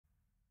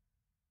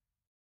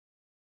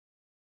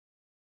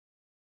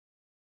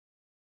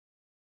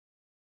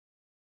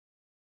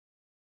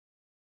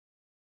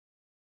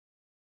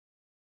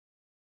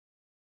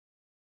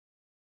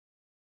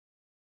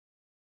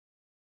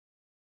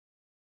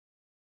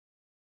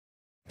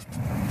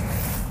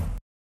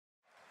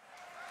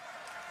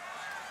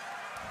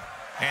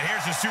And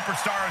here's a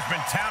superstar who's been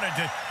touted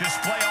to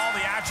display all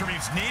the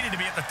attributes needed to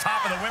be at the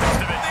top of the women's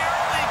division. The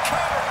early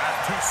cover. Not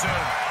too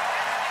soon.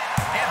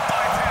 And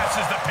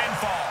bypasses the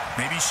pinfall.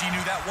 Maybe she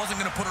knew that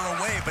wasn't going to put her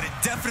away, but it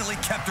definitely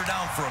kept her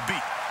down for a beat.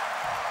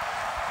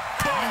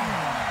 Boom.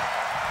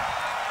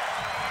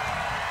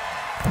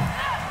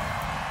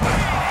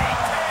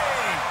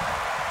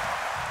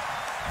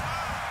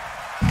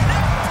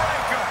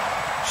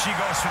 She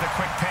goes for the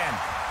quick pin.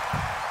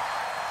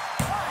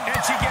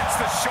 And she gets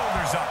the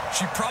shoulders up.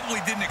 She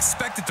probably didn't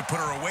expect it to put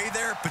her away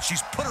there, but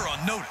she's put her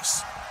on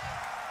notice.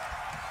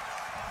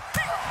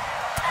 Oh,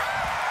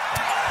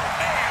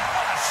 man,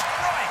 what a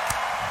strike.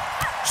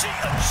 She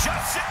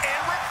adjusts it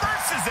and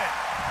reverses it.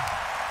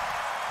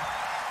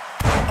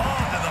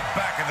 Onto the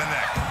back of the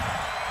neck.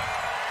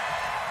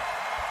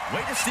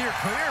 Way to steer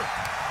clear.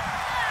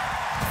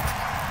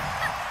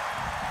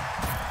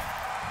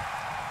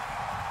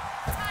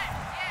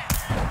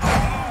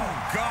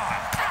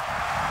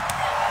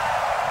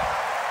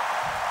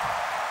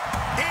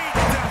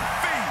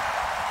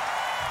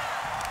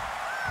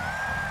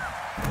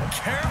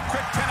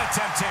 Quick pin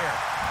attempt here.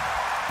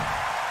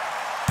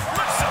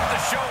 Lifts up the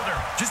shoulder.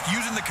 Just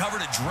using the cover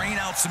to drain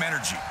out some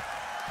energy.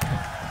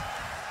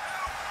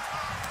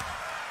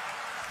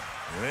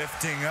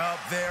 Lifting up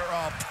their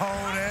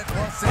opponent.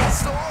 What's in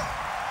store?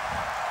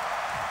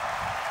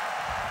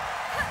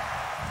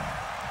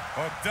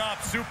 Hooked up,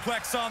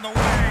 suplex on the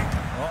way.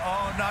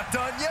 Uh-oh, not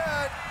done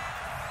yet.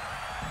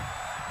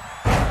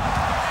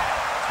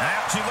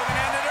 Now she's looking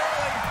at it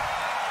early.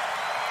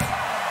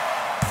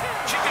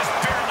 She just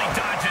barely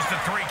dodges the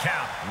 3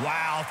 count.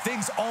 Wow,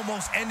 things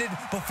almost ended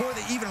before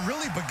they even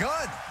really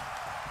begun.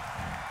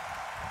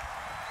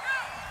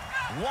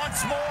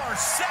 Once more,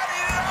 setting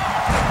it up.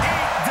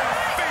 Eat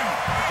defeat.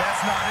 If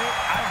that's not it,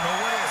 I don't know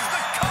what is.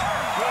 The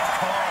cover. Good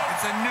call.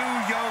 It's a new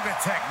yoga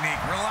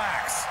technique.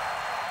 Relax.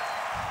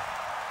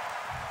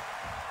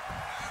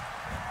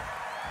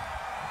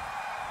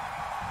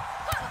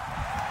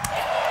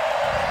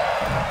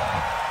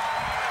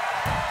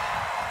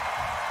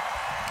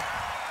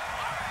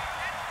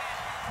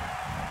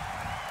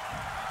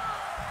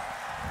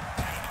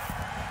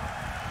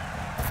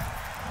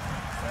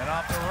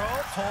 Off the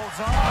rope,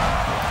 holds on.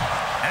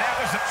 And that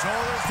was the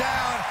shoulders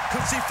down.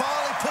 Could she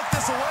finally put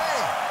this away?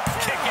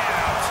 Kick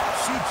out.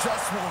 She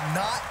just will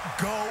not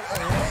go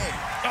away.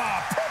 Oh,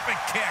 perfect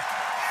kick.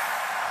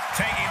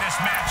 Taking this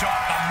match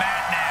off the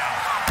mat now.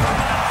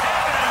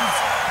 Heavens!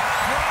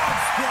 Frog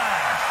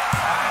splash.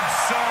 I'm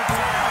so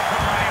glad I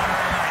put my name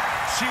tonight.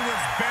 She was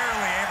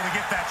barely able to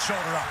get that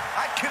shoulder up.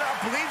 I cannot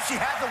believe she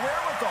had the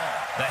wherewithal.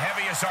 The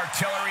heaviest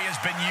artillery has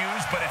been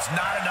used, but it's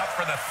not enough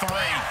for the 3.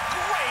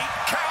 Great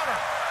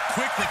counter.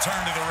 Quickly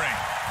turned to the ring.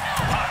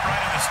 Pop right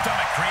in the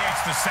stomach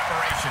creates the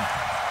separation.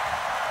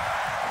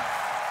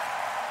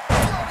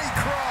 Bloody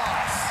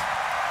cross.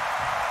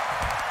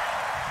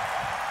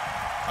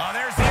 Oh,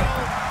 there's the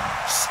old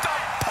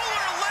stump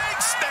puller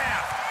leg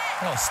snap.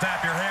 Oh,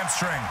 snap your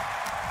hamstring.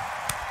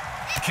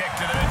 Kick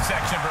to the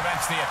midsection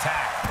prevents the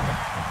attack.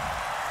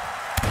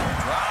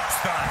 Drops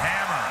the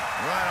hammer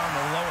right on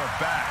the lower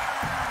back.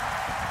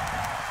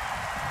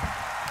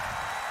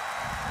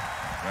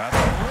 Got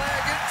the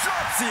leg and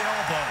drops the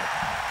elbow.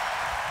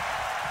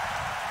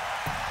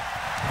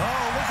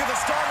 Oh, look at the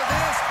start of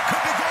this.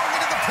 Could be going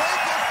into the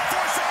playbook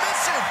for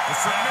submission. The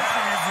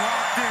submission is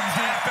locked in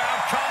deep.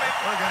 Out coming.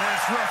 Look at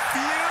this,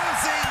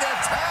 refusing to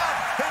tap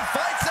and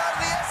fights out of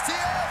the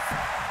STF.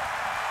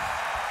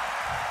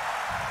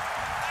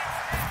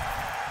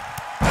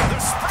 The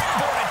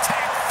springboard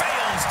attack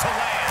fails to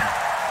land.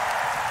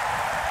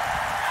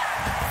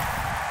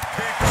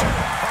 Picture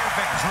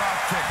perfect drop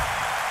kick.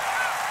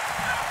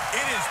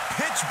 It is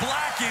pitch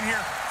black in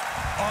here.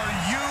 Are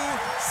you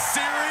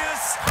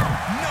serious?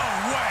 No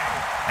way.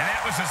 And that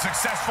was a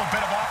successful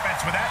bit of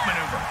offense with that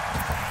maneuver.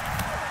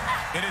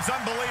 It is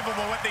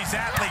unbelievable what these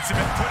athletes have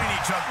been putting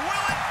each other.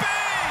 Will it be?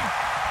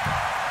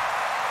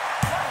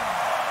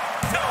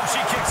 No, she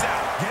kicks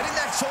out. Getting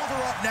that shoulder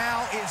up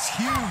now is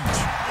huge.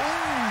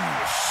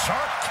 Ooh,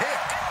 sharp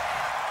kick.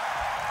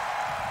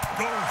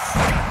 Oh,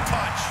 gut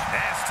punch.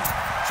 Nasty.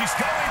 She's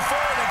going for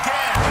it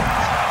again.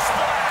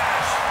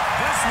 Splash.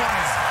 This one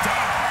is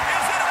done.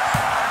 Is it up?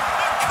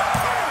 The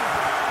cover.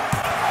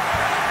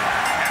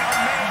 And a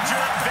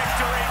major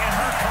victory in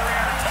her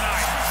career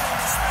tonight.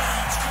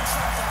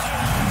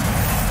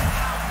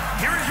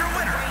 Here is your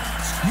winner,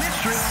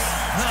 Mistress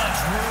the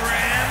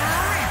Grim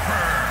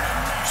Reaper.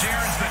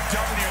 Shares the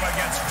W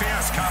against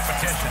fierce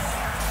competition.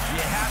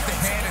 You have to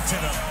hand it to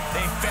them.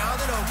 They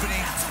found an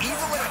opening,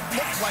 even when it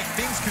looked like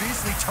things could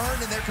easily turn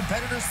in their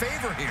competitors'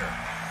 favor here.